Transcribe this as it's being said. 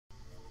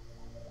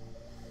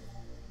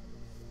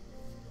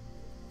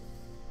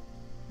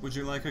Would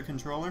you like a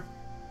controller?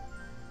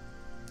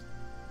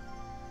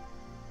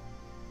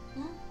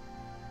 Hmm?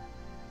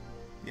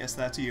 Yes,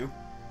 that's you.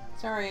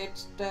 Sorry,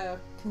 it's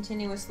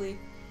continuously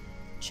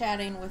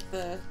chatting with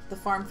the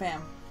farm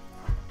fam.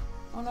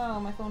 Oh no,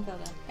 my phone fell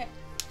down. Okay.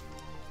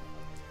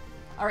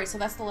 Alright, so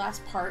that's the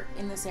last part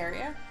in this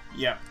area.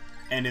 Yep,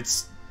 and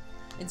it's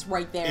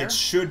right there. It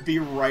should be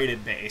right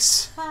at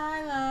base.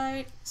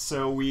 Highlight.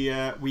 So you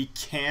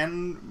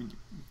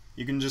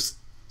can just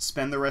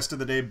spend the rest of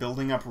the day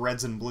building up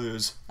reds and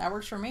blues. That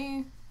works for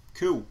me.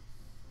 Cool.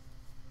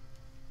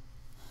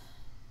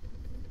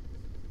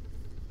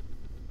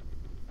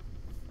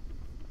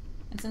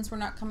 And since we're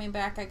not coming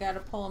back, I gotta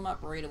pull them up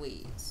right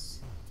away.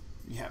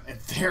 Yeah, and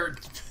there...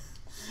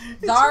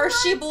 There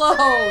she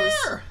blows!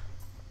 There.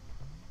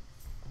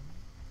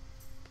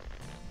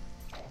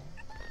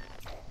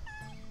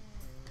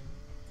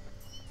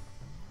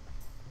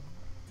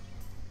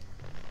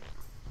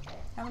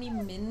 How many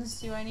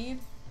mins do I need?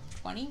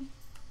 20?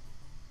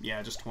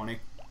 Yeah, just 20.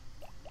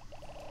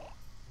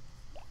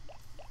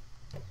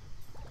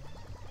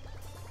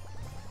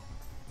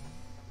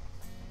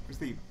 Where's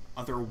the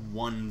other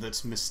one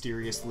that's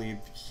mysteriously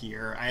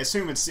here? I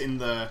assume it's in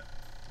the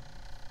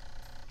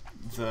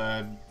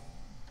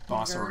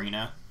boss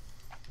arena.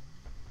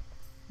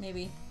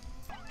 Maybe.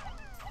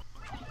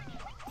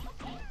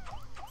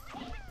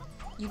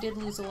 You did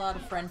lose a lot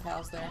of friend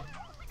pals there.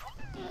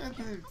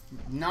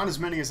 Not as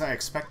many as I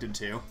expected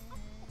to,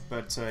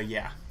 but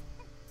yeah.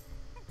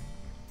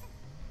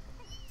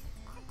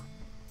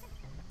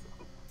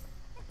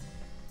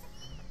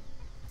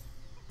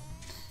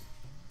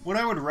 What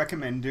I would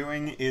recommend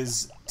doing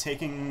is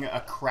taking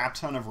a crap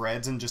ton of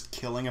reds and just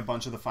killing a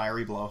bunch of the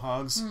fiery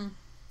blowhogs,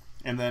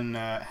 and then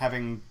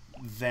having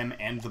them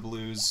and the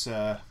blues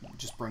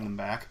just bring them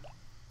back.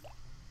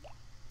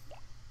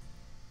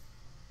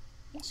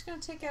 I'm just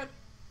gonna take out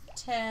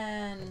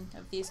 10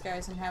 of these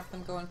guys and have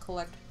them go and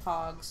collect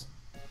pogs.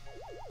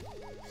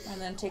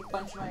 And then take a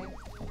bunch of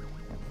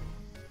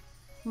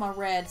my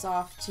reds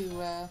off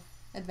to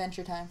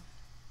Adventure Time.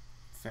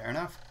 Fair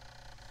enough.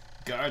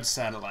 Guard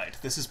satellite.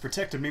 This has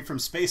protected me from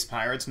space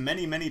pirates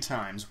many, many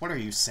times. What are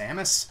you,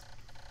 Samus?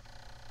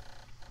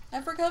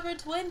 I've recovered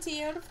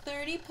 20 out of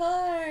 30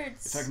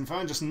 parts! If I can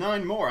find just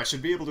 9 more, I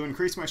should be able to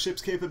increase my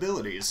ship's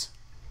capabilities.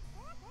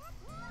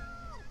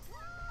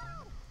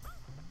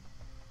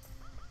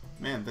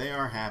 Man, they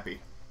are happy.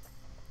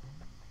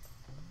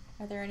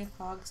 Are there any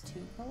pogs to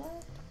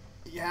collect?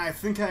 Yeah, I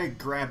think I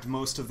grabbed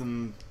most of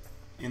them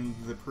in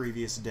the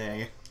previous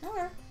day.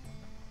 Okay.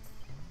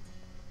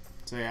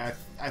 So yeah,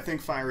 I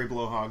think fiery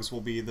blowhogs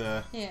will be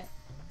the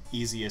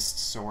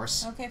easiest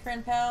source. Okay,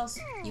 friend pals,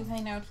 you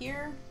hang out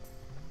here.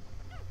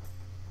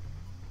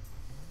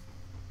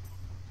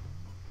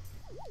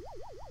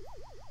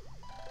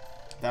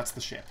 That's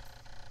the ship.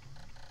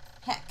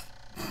 Heck.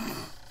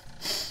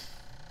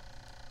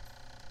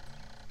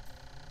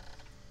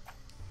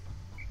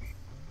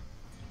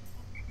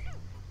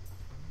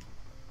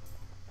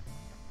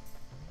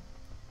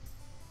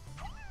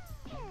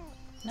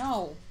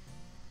 No.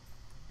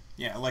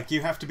 Yeah, like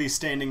you have to be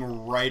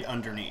standing right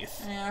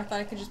underneath. Yeah, I thought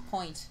I could just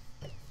point.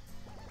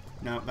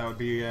 No, that would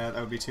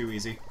be too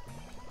easy.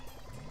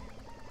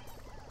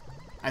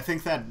 I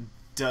think that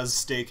does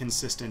stay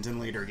consistent in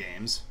later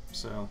games,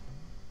 so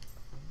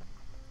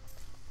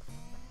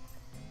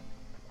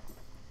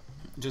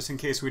just in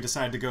case we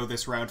decide to go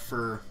this route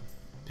for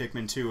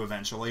Pikmin 2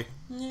 eventually.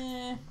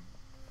 Nah.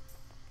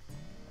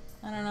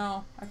 I don't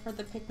know. I've heard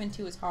that Pikmin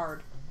 2 is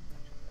hard.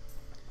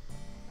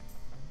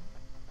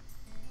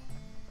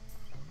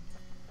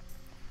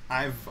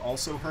 I've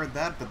also heard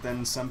that, but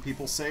then some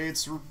people say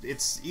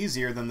it's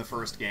easier than the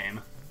first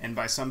game. And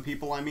by some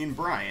people, I mean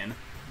Brian.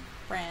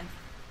 Bran.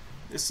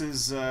 This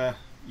is, there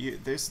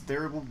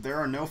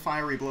are no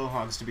fiery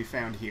blowhogs to be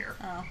found here.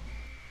 Oh.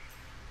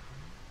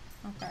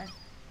 Okay.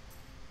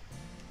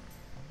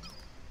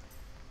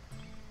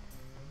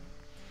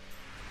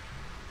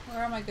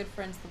 Where are my good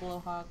friends, the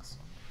blowhogs?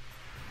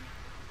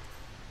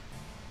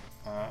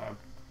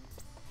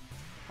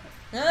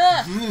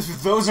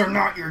 Those are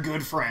not your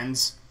good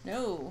friends.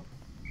 No.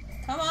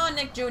 Come on,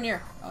 Nick Jr.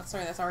 Oh,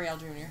 sorry, that's Ariel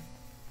Jr.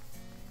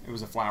 It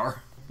was a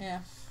flower. Yeah.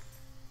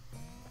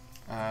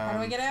 How do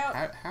I get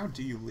out? How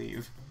do you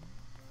leave?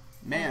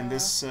 Man,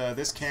 this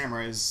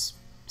camera is...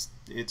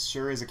 It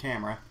sure is a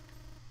camera.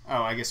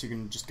 Oh, I guess you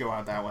can just go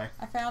out that way.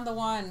 I found the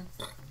one.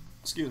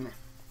 Excuse me.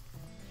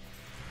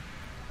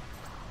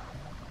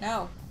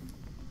 No.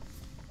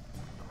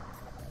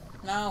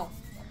 No.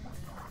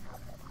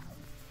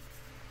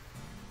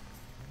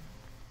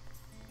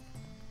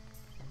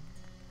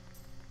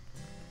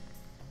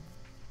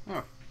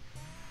 Oh.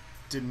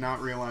 Did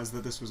not realize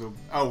that this was a...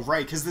 Oh,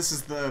 right, because this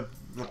is the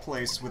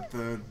place with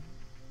the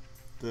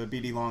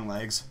beady long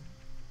legs.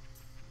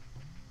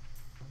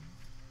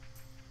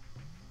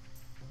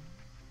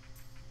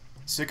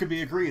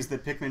 Sickaby agrees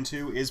that Pikmin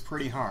 2 is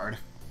pretty hard.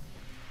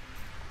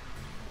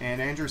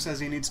 And Andrew says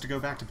he needs to go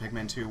back to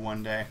Pikmin 2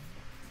 one day.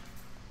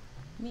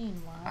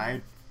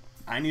 Meanwhile...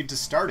 I need to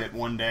start it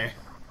one day.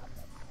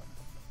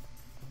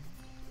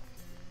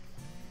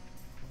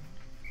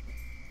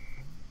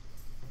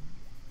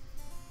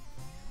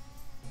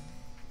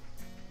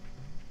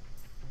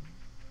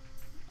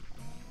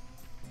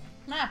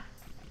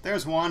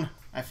 There's one.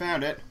 I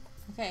found it.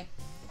 Okay.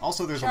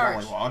 Also, there's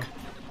Charge. a Wollywog.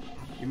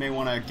 You may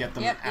want to get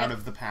them out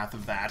of the path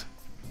of that.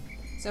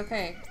 It's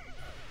okay.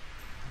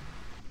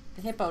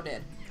 The hippo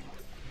did.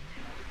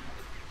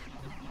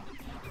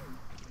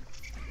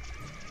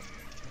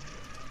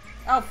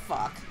 Oh,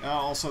 fuck.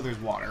 Also, there's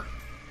water.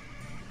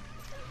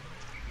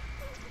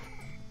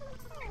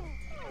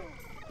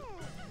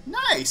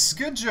 Nice!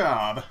 Good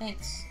job!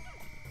 Thanks.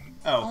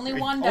 Oh, only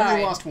one died.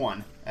 Only lost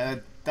one.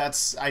 I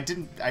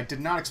did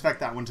not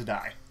expect that one to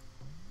die.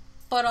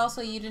 But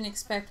also, you didn't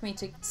expect me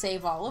to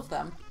save all of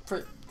them,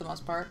 for the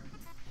most part.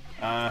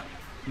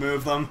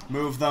 Move them.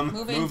 Move them.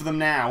 Moving. Move them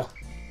now.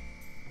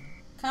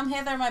 Come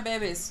hither, my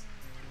babies.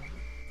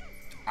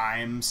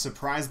 I'm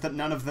surprised that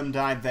none of them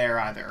died there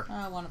either.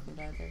 Oh, one of them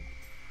died there.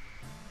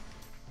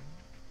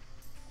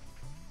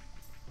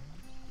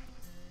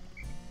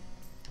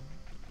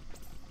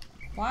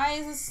 Why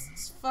is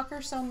this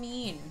fucker so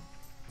mean?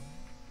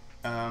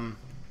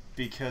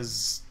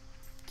 Because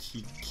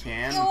he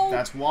can. Yo.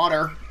 That's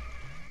water.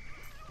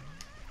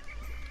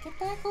 Get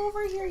back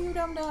over here, you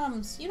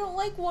dum-dums. You don't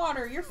like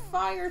water. You're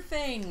fire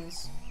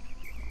things.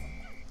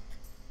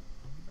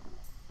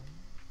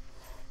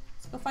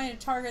 Let's go find a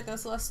target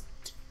that's less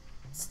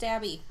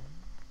stabby.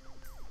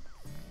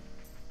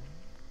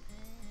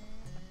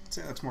 I'd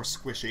say that's more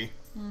squishy.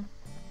 Hmm.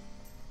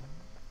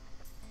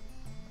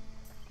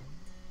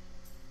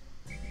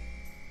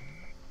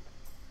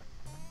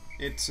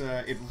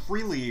 It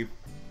really,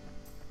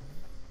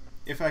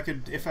 if I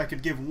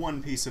could give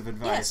one piece of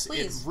advice,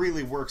 it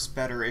really works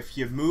better if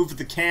you move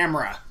the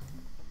camera.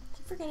 I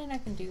keep forgetting I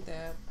can do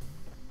that.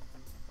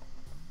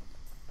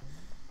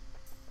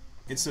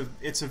 It's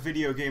a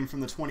video game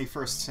from the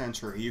 21st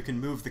century. You can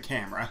move the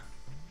camera.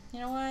 You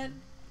know what?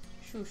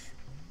 Shoosh.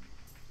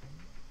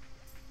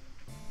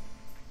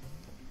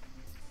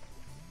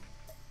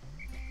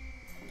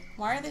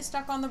 Why are they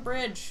stuck on the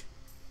bridge?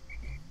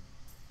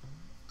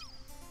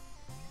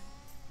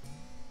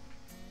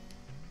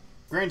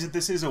 Granted,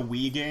 this is a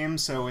Wii game,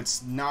 so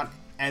it's not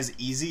as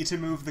easy to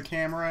move the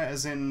camera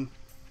as in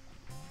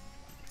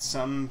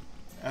some,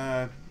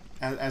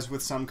 as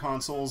with some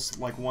consoles,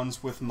 like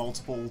ones with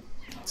multiple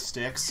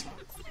sticks.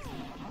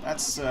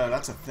 That's a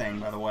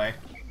thing, by the way.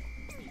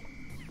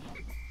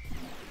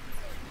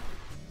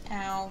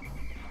 Ow.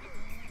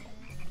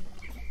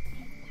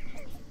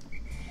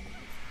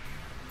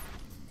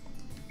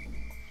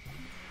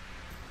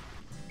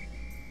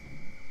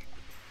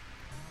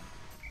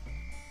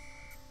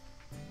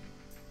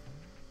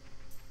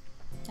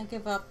 I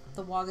give up.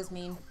 The wog is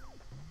mean.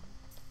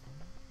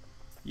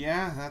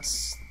 Yeah,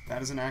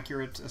 that is an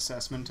accurate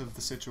assessment of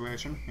the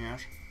situation,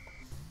 yes.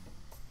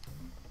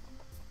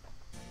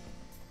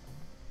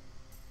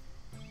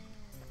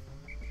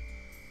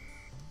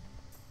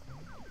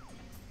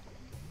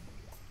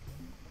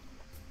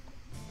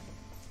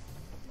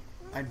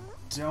 I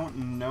don't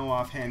know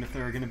offhand if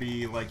there are going to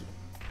be, like,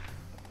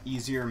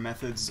 easier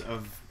methods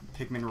of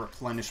Pikmin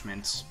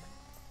replenishment.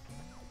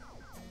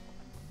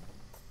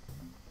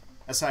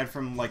 Aside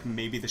from, like,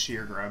 maybe the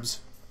sheer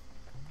grubs.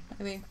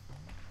 Maybe.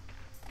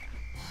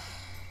 I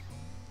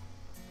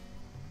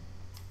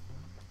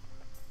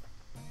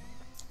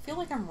feel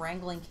like I'm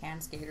wrangling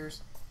can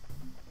skaters.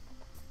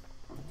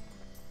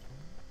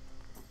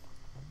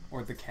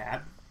 Or the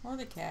cat. Or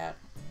the cat.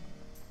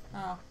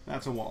 Oh.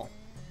 That's a wall.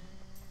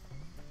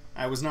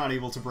 I was not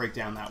able to break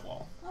down that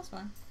wall. That's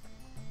fine.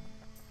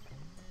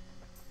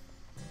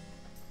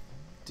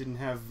 Didn't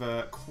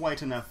have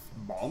quite enough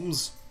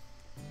bombs.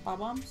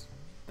 Bob-bombs?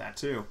 That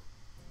too.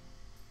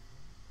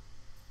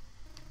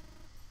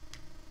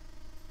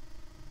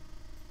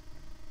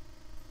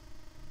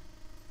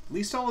 At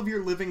least all of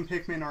your living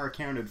Pikmin are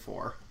accounted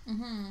for.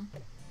 Mm-hmm.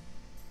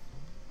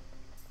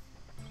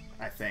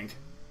 I think.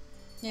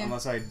 Yeah.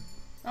 Unless I...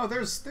 Oh,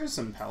 there's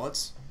some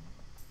pellets.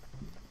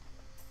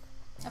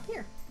 Up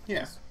here. Yeah.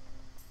 Yes.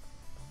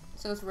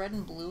 So it's red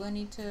and blue I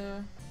need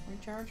to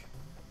recharge?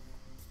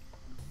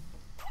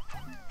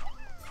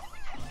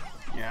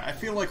 Yeah, I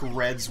feel like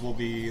reds will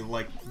be,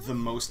 like, the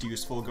most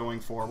useful going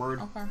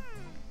forward. Okay.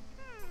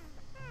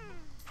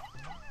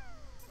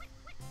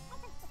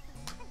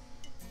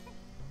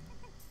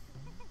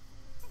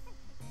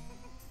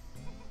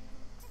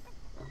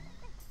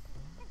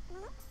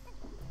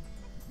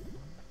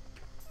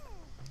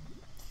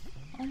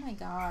 Oh my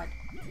god.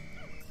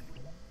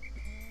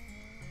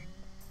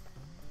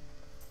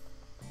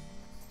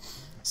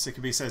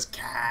 Sickaby says,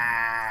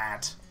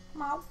 cat!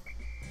 Meow.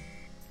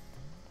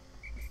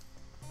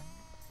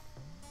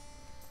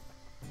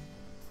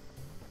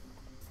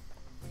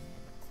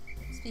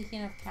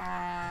 Speaking of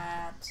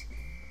cat,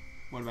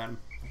 What about him?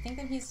 I think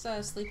that he's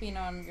sleeping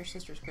on your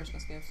sister's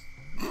Christmas gifts.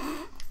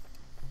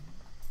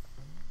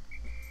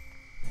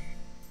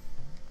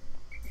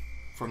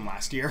 From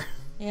last year?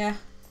 Yeah.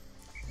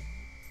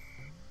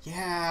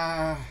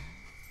 Yeah...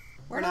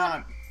 We're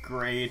not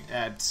great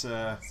at,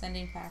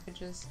 sending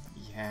packages.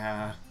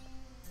 Yeah...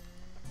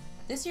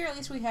 This year, at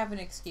least, we have an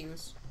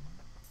excuse.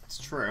 It's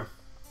true.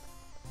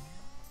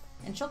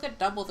 And she'll get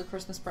double the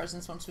Christmas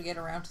presents once we get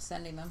around to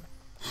sending them.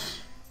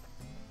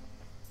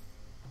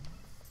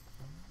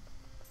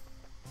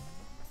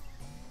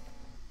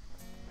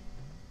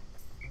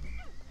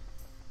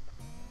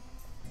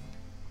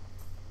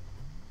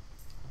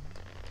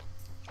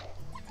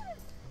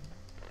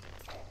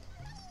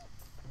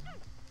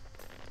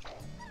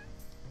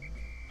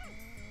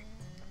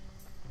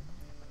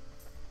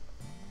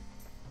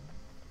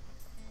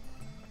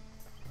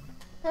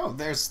 Oh,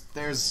 there's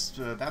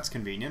that's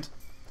convenient.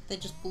 They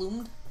just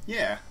bloomed?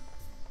 Yeah.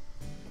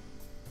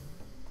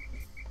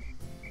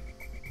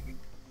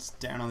 It's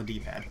down on the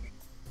D-pad.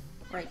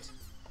 Right.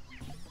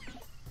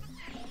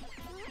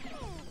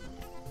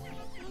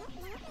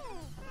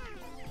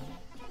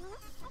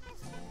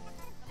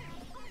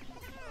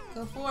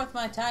 Go forth,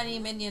 my tiny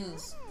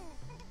minions.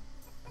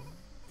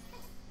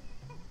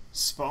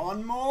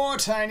 Spawn more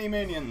tiny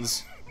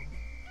minions.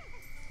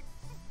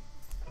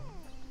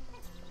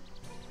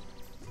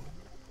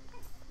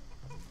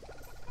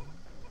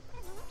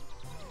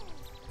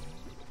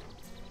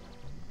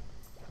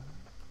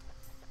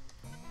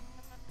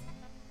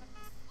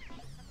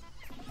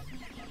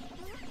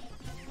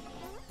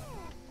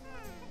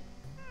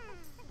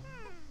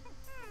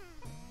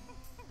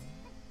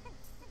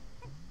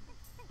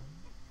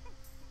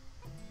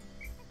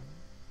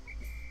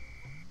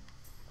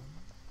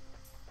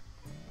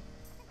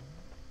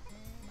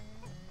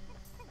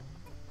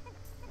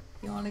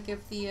 You want to give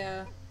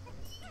the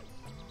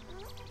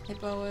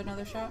hippo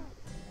another shot?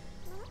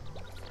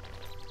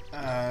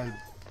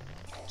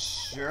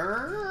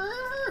 Sure.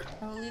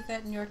 I will leave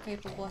that in your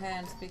capable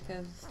hands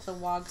because the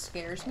wog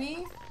scares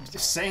me.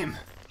 Same.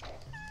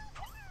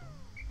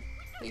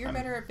 But you're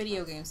better at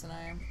video games than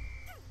I am.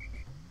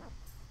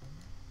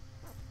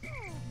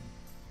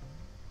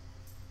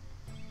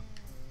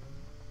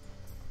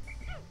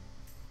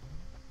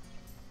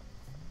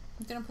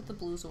 I'm gonna put the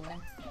blues away.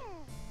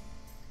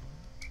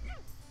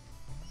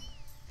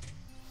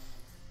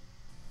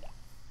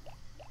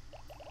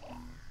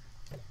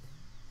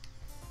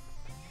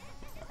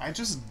 I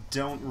just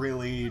don't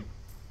really...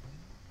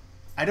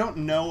 I don't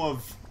know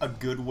of a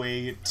good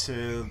way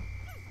to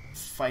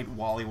fight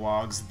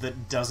Wollywogs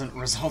that doesn't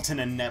result in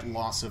a net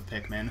loss of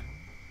Pikmin.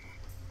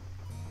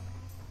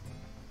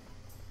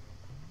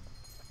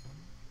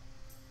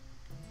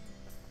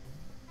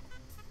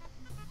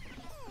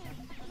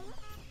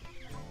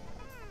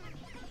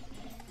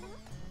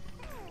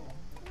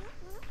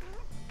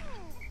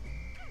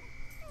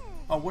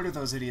 Oh, what do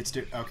those idiots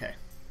do? Okay.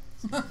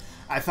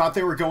 I thought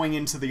they were going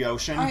into the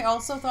ocean. I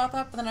also thought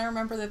that, but then I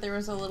remember that there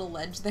was a little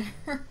ledge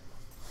there.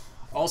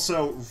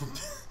 Also,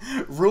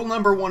 rule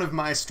number 1 of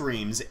my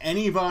streams,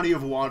 any body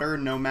of water,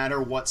 no matter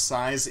what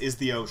size, is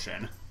the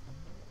ocean.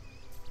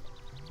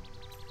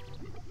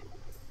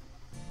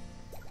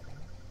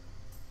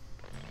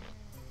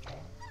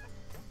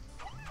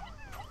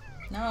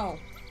 No.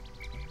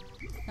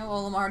 No,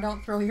 Olimar,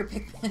 don't throw your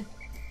Pikmin.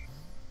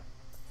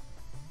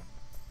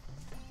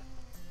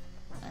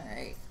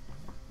 Alright.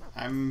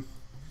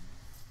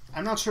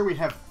 I'm not sure we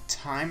have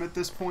time at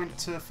this point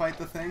to fight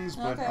the things,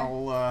 but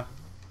Okay.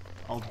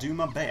 I'll do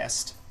my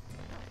best.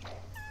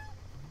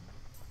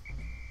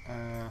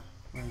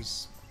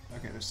 Where's...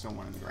 Okay, there's still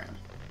one in the ground.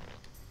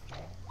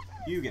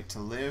 You get to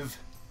live.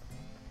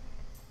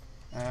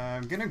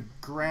 I'm gonna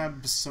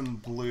grab some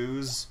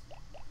blues,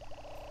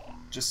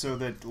 just so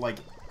that, like,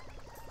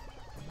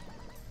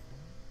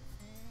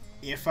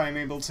 if I'm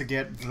able to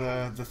get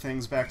the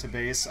things back to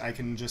base, I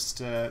can just,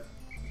 the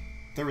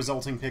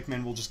resulting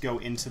Pikmin will just go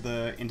into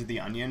the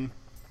onion.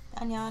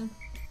 Onion.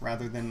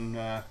 Rather than,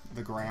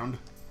 the ground.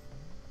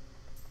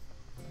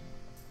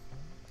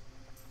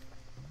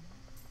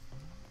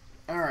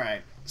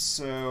 Alright,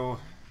 so...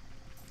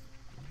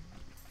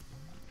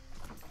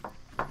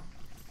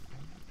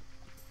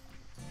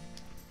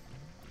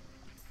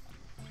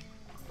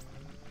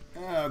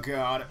 Oh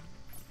god.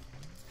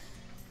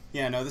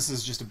 Yeah, no, this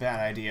is just a bad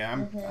idea.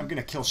 I'm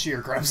gonna kill sheer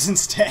grubs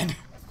instead.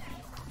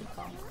 Good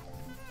call.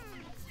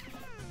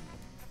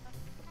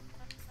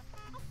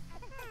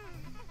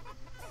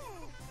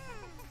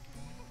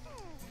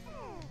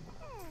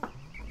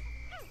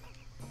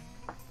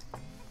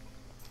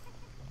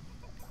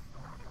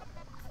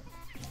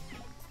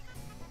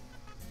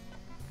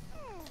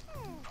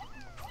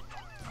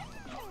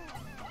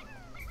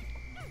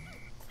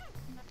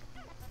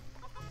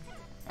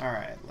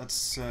 Alright,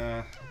 let's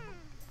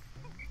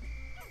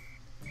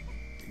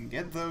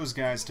get those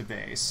guys to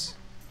base.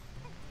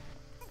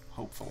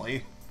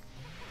 Hopefully.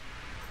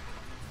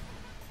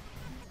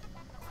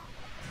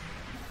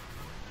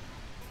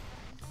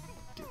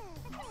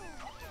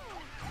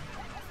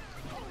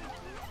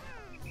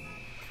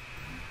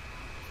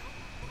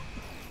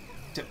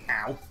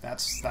 Ow,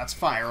 that's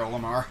fire,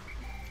 Olimar.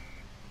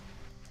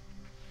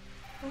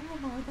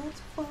 Olimar, that's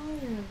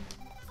fire.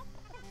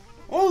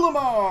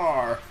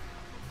 Olimar!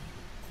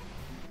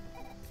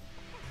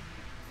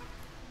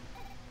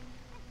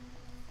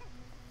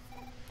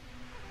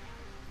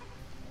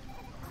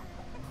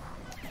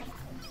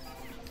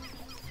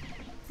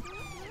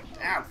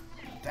 Ow!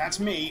 That's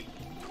me.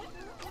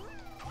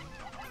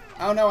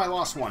 Oh no, I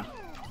lost one.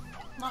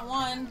 Not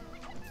one.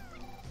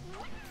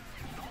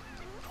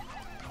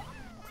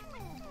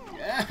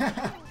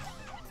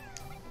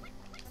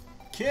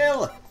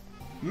 Kill!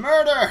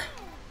 Murder!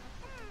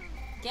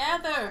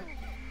 Gather!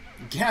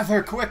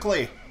 Gather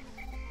quickly!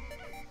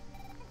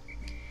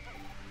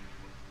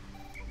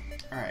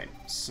 Alright,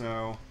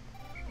 so...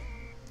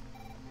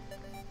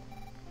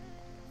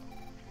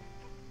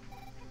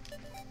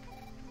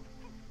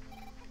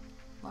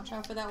 Watch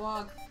out for that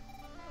wog.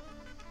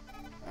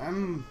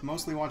 I'm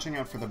mostly watching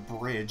out for the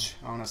bridge,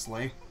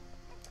 honestly.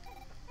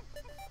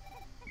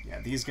 Yeah,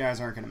 these guys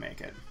aren't gonna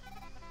make it.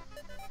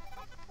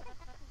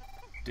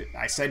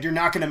 I said you're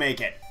not gonna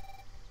make it!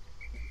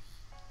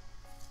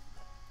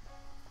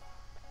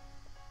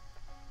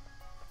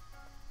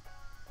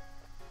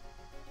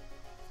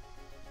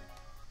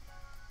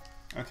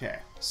 Okay,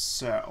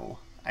 so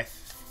I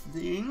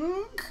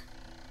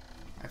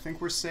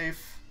think we're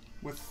safe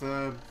with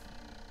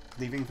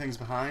leaving things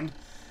behind.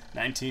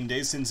 19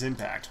 days since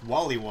impact.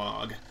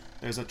 Wollywog.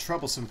 There's a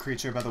troublesome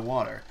creature by the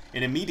water.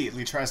 It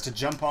immediately tries to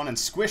jump on and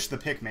squish the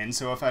Pikmin,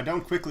 so if I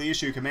don't quickly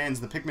issue commands,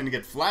 the Pikmin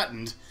get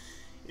flattened.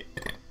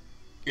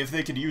 If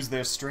they could use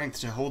their strength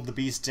to hold the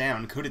beast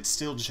down, could it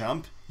still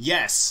jump?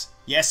 Yes!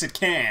 Yes, it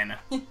can!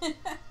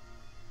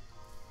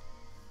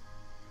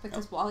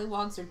 Because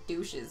Wollywogs are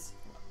douches.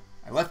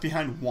 I left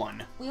behind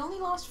one. We only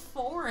lost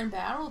 4 in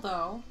battle,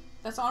 though.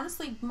 That's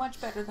honestly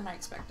much better than I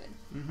expected.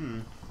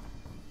 Mm-hmm.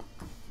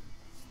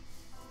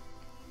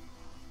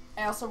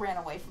 I also ran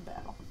away from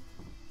battle.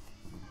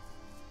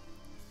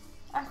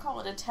 I call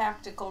it a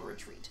tactical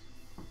retreat.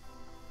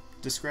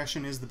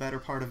 Discretion is the better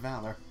part of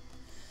valor.